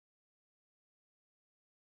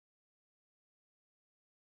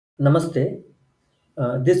Namaste.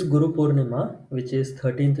 This Guru Purnima, which is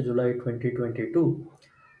 13th July 2022,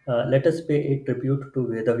 let us pay a tribute to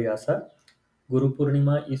Veda Vyasa. Guru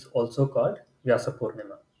Purnima is also called Vyasa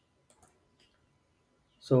Purnima.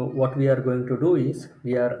 So, what we are going to do is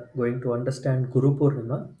we are going to understand Guru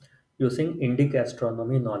Purnima using Indic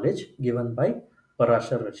astronomy knowledge given by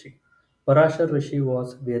Paraashar Rishi. Paraashar Rishi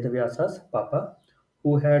was Vedavyasa's papa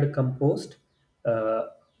who had composed uh,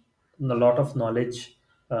 a lot of knowledge.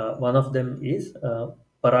 One of them is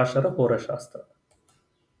Parashara Horashastra.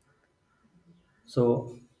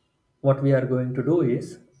 So, what we are going to do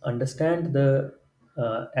is understand the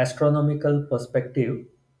astronomical perspective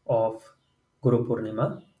of Guru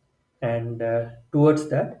Purnima, and towards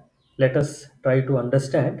that, let us try to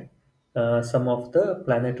understand some of the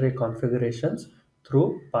planetary configurations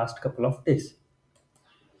through past couple of days.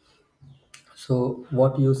 So,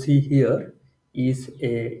 what you see here is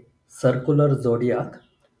a circular zodiac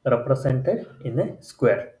represented in a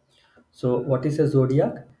square. So, what is a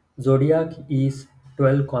zodiac? Zodiac is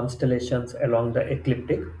 12 constellations along the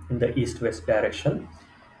ecliptic in the east west direction.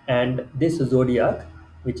 And this zodiac,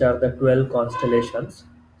 which are the 12 constellations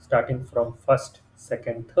starting from first,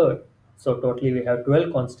 second, third. So, totally we have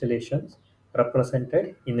 12 constellations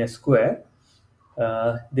represented in a square.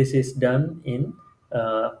 This is done in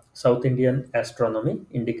South Indian astronomy,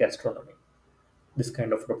 Indic astronomy, this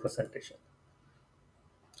kind of representation.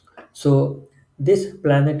 So, these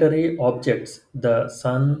planetary objects, the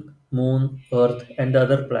sun, moon, earth, and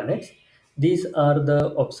other planets, these are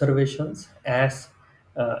the observations as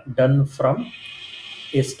done from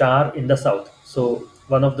a star in the south. So,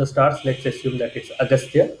 one of the stars, let's assume that it's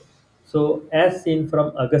Agastya. So, as seen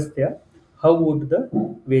from Agastya, how would the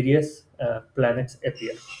various planets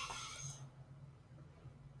appear?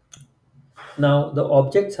 Now the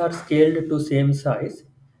objects are scaled to same size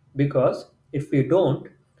because if we don't,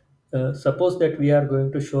 suppose that we are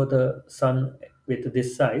going to show the sun with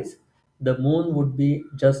this size, the moon would be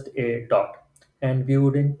just a dot and we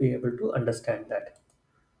wouldn't be able to understand that.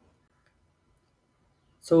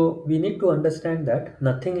 So we need to understand that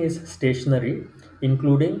nothing is stationary,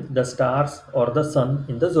 including the stars or the sun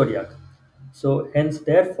in the zodiac. So hence,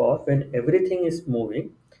 therefore, when everything is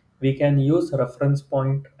moving, we can use reference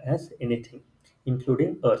point as anything,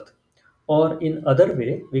 including Earth. Or in other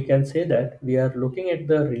way, we can say that we are looking at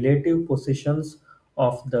the relative positions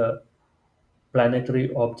of the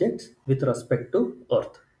planetary objects with respect to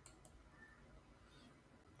Earth.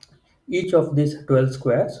 Each of these 12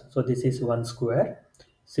 squares, so this is one square.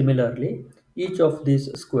 Similarly, each of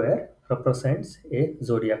these square represents a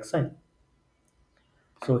zodiac sign.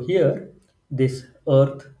 So here, this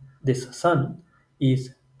earth, this sun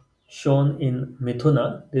is shown in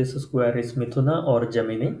Mithuna. This square is Mithuna or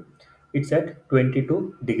Gemini. It's at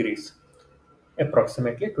 22 degrees,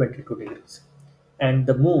 approximately 22 degrees. And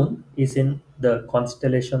the moon is in the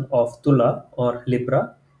constellation of Tula or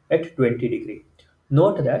Libra at 20 degree.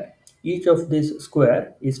 Note that each of these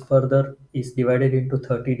square is divided into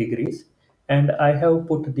 30 degrees, and I have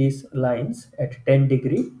put these lines at 10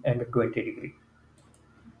 degree and 20 degree.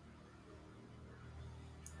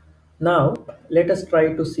 Now, let us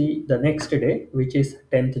try to see the next day, which is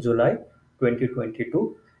 10th July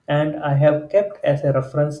 2022, and I have kept as a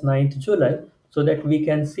reference 9th July so that we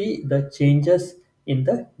can see the changes in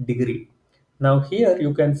the degree. Now, here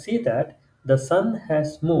you can see that the sun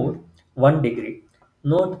has moved 1 degree.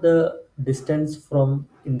 Note the distance from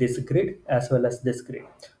in this grid as well as this grid.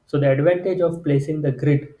 So, the advantage of placing the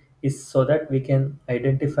grid is so that we can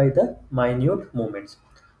identify the minute movements.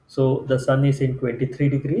 So the sun is in 23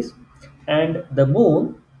 degrees and the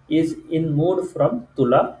moon is in mode from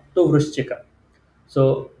Tula to Vrishchika.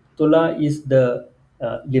 So Tula is the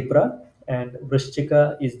Libra and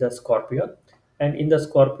Vrishchika is the Scorpio, and in the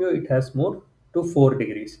Scorpio it has moved to 4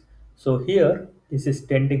 degrees. So here this is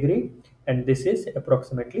 10 degree and this is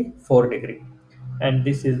approximately 4 degree, and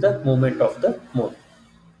this is the movement of the moon.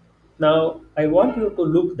 Now I want you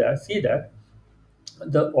to see that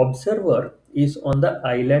the observer is on the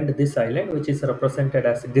island, this island which is represented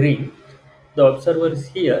as green. The observer is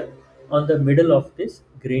here on the middle of this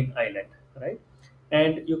green island, right?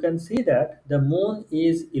 And you can see that the moon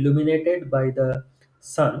is illuminated by the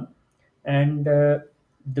sun, and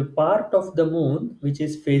the part of the moon which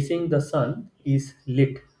is facing the sun is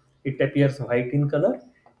lit. It appears white in color,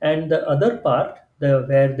 and the other part, the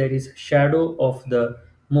where there is shadow of the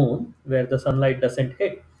moon where the sunlight doesn't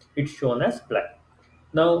hit, it's shown as black.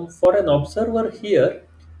 Now, for an observer here,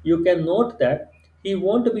 you can note that he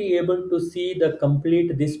won't be able to see the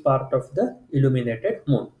complete this part of the illuminated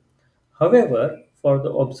moon. However, for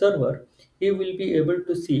the observer, he will be able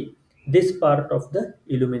to see this part of the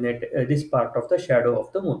this part of the shadow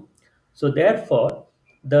of the moon. So therefore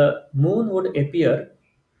the moon would appear,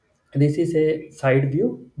 this is a side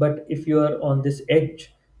view, but if you are on this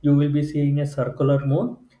edge, you will be seeing a circular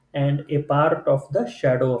moon and a part of the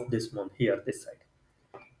shadow of this moon here, this side.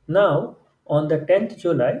 Now, on the 10th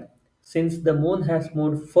July, since the moon has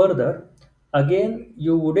moved further, again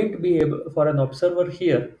you wouldn't be able, for an observer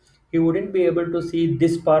here, he wouldn't be able to see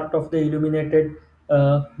this part of the illuminated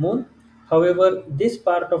moon. However, this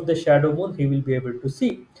part of the shadow moon he will be able to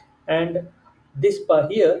see, and this part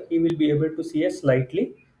here he will be able to see a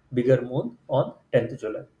slightly bigger moon on 10th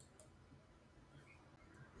July.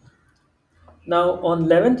 Now on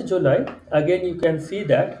 11th July, again you can see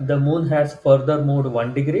that the moon has further moved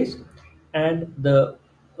 1 degrees, and the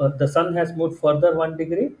sun has moved further 1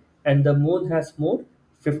 degree, and the moon has moved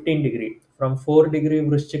 15 degree from 4 degree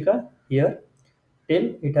Vrishchika here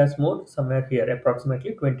till it has moved somewhere here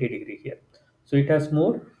approximately 20 degree here. So it has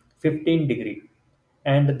moved 15 degree,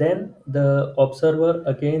 and then the observer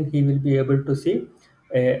again he will be able to see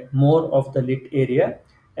more of the lit area,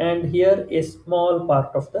 and here a small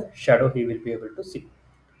part of the shadow he will be able to see.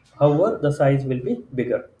 However, the size will be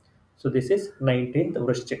bigger. So this is 19th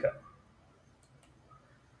Vrishchika.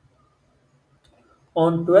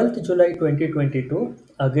 On 12th July 2022,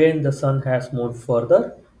 again the sun has moved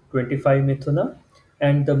further, 25 Mithuna,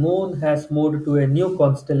 and the moon has moved to a new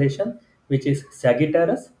constellation which is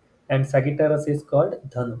Sagittarius, and Sagittarius is called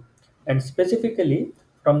Dhanu. And specifically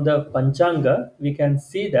from the Panchanga, we can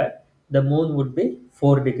see that the moon would be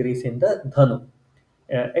 4 degrees in the Dhanu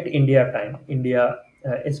at India time, India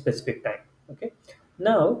a specific time. Okay.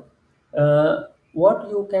 Now, what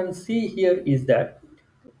you can see here is that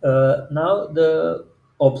now the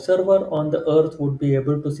observer on the Earth would be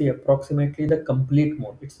able to see approximately the complete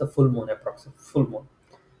moon. It's the full moon, approximate full moon,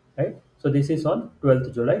 right? So this is on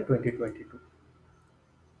 12th July 2022.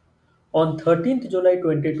 On 13th July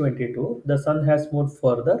 2022, the sun has moved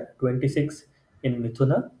further, 26 in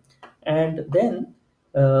Mithuna, and then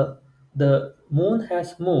the moon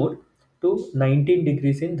has moved to 19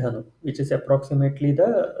 degrees in Dhanu, which is approximately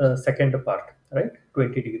the second part, right?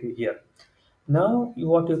 20 degree here. Now,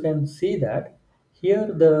 what you can see that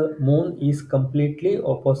here the moon is completely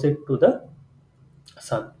opposite to the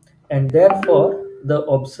sun, and therefore the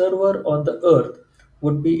observer on the earth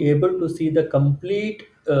would be able to see the complete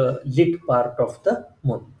lit part of the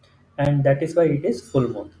moon, and that is why it is full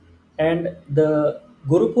moon. And the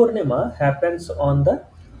Guru Purnima happens on the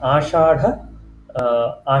Aashadha,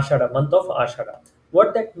 Aashadha, month of Aashadha.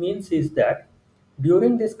 What that means is that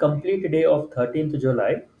during this complete day of 13th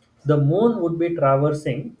July, the moon would be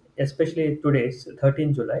traversing, especially today's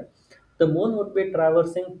 13th July, the moon would be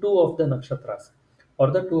traversing two of the nakshatras,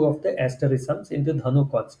 or the two of the asterisms in the Dhanu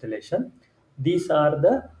constellation. These are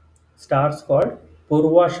the stars called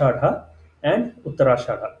Purvashadha and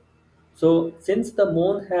Uttarashadha. So since the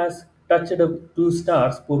moon has touched the two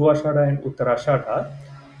stars, Purvashadha and Uttarashadha,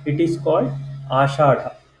 it is called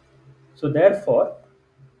Aashadha. So therefore,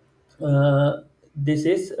 this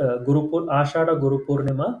is Ashada Guru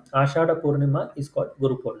Purnima. Ashada Purnima is called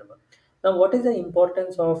Guru Purnima. Now, what is the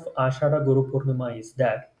importance of Ashada Guru Purnima is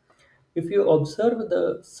that if you observe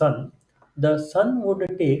the sun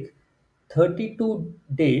would take 32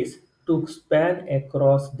 days to span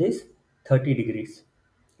across this 30 degrees,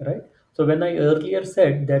 right? So when I earlier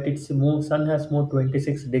said that sun has moved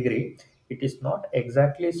 26 degree, it is not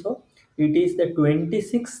exactly so. It is the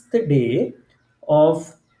 26th day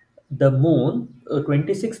of the moon,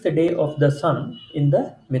 26th day of the sun in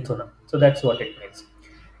the Mithuna. So that's what it means.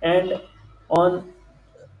 And on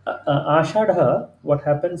Ashadha, what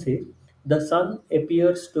happens is the sun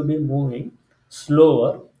appears to be moving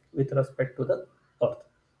slower with respect to the earth,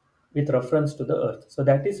 with reference to the earth. So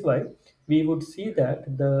that is why we would see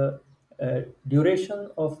that the duration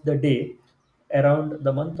of the day around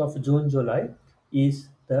the month of June, July is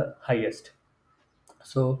the highest.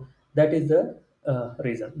 So that is the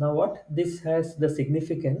reason. Now, what this has the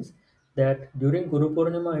significance that during Guru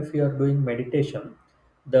Purnima, if you are doing meditation,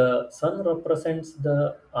 the sun represents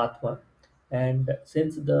the Atma, and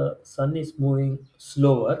since the sun is moving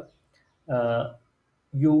slower, uh,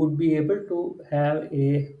 you would be able to have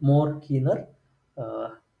a more keener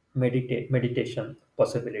meditation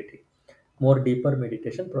possibility, more deeper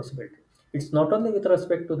meditation possibility. It's not only with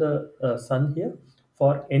respect to the sun here.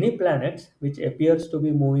 For any planets which appears to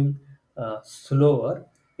be moving slower,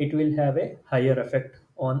 it will have a higher effect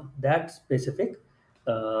on that specific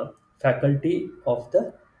uh, faculty of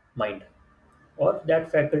the mind, or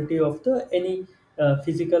that faculty of the any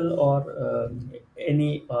physical or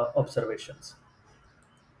any observations.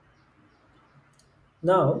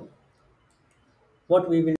 Now, what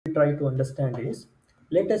we will try to understand is,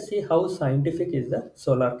 let us see how scientific is the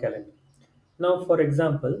solar calendar. Now, for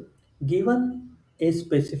example, given a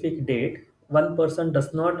specific date, one person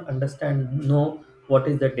does not know what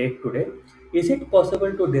is the date today. Is it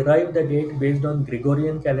possible to derive the date based on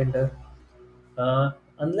Gregorian calendar?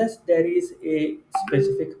 Unless there is a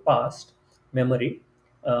specific past memory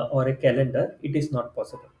or a calendar, it is not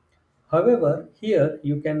possible. However, here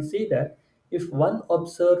you can see that if one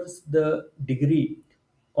observes the degree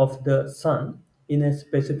of the sun in a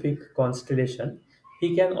specific constellation,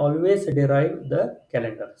 he can always derive the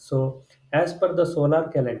calendar. So, as per the solar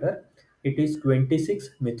calendar, it is 26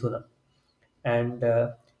 Mithuna. And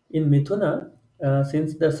in Mithuna,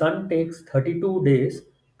 since the sun takes 32 days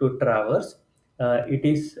to traverse,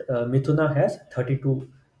 Mithuna has 32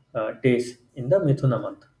 days in the Mithuna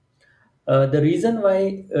month. The reason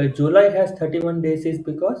why July has 31 days is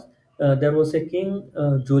because there was a king,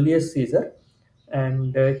 Julius Caesar,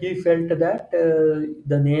 and he felt that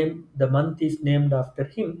the month is named after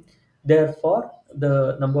him. Therefore,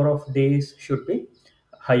 the number of days should be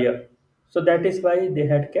higher. So that is why they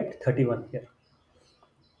had kept 31 here.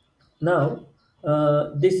 Now,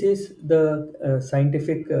 this is the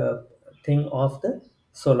scientific thing of the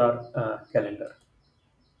solar calendar.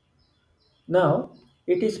 Now,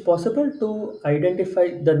 it is possible to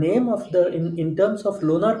identify the name of in terms of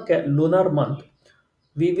lunar month.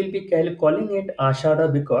 We will be calling it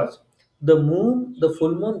Ashada because the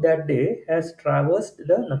full moon that day has traversed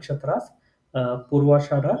the nakshatras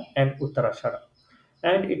Purvashada and Uttarashada.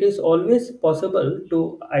 And it is always possible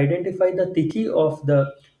to identify the tithi of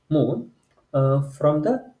the moon from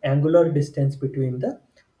the angular distance between the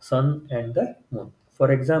sun and the moon.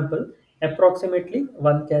 For example, approximately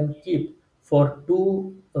one can keep for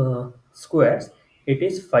two squares, it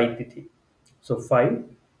is 5 tithi. So 5,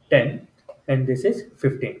 10, and this is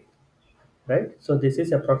 15, right? So this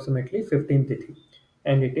is approximately 15 tithi,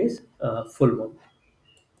 and it is full moon.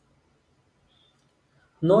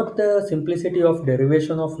 Note the simplicity of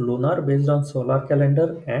derivation of lunar based on solar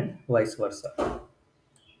calendar and vice versa.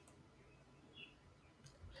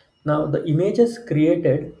 Now, the images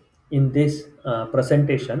created in this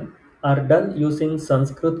presentation are done using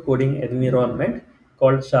Sanskrit coding environment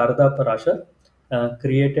called Paraashar,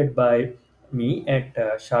 created by me at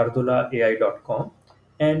shardula-ai.com,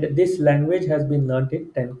 and this language has been learnt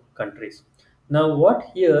in 10 countries. Now,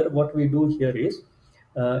 what we do here is,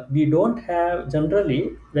 we don't have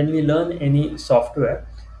generally when we learn any software,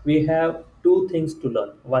 we have two things to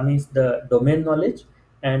learn. One is the domain knowledge,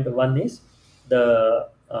 and one is the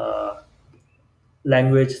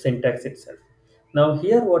language syntax itself. Now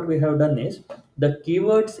here what we have done is, the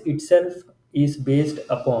keywords itself is based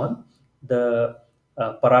upon the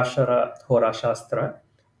Parashara Hora Shastra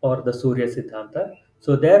or the Surya Siddhanta.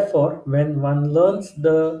 So therefore, when one learns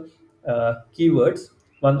the keywords,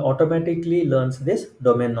 one automatically learns this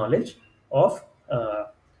domain knowledge of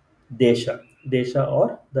Desha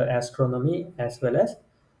or the astronomy as well as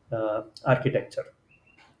architecture.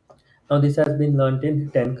 Now this has been learnt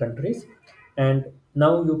in 10 countries, and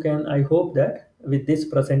now you can, I hope that with this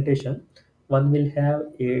presentation, one will have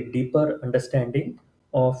a deeper understanding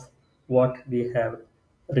of what we have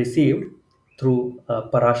received through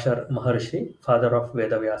Parashar Maharshi, father of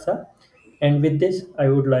Veda Vyasa. And with this, I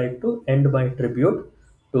would like to end my tribute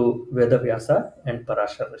to Veda Vyasa and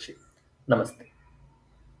Parashar Rishi. Namaste.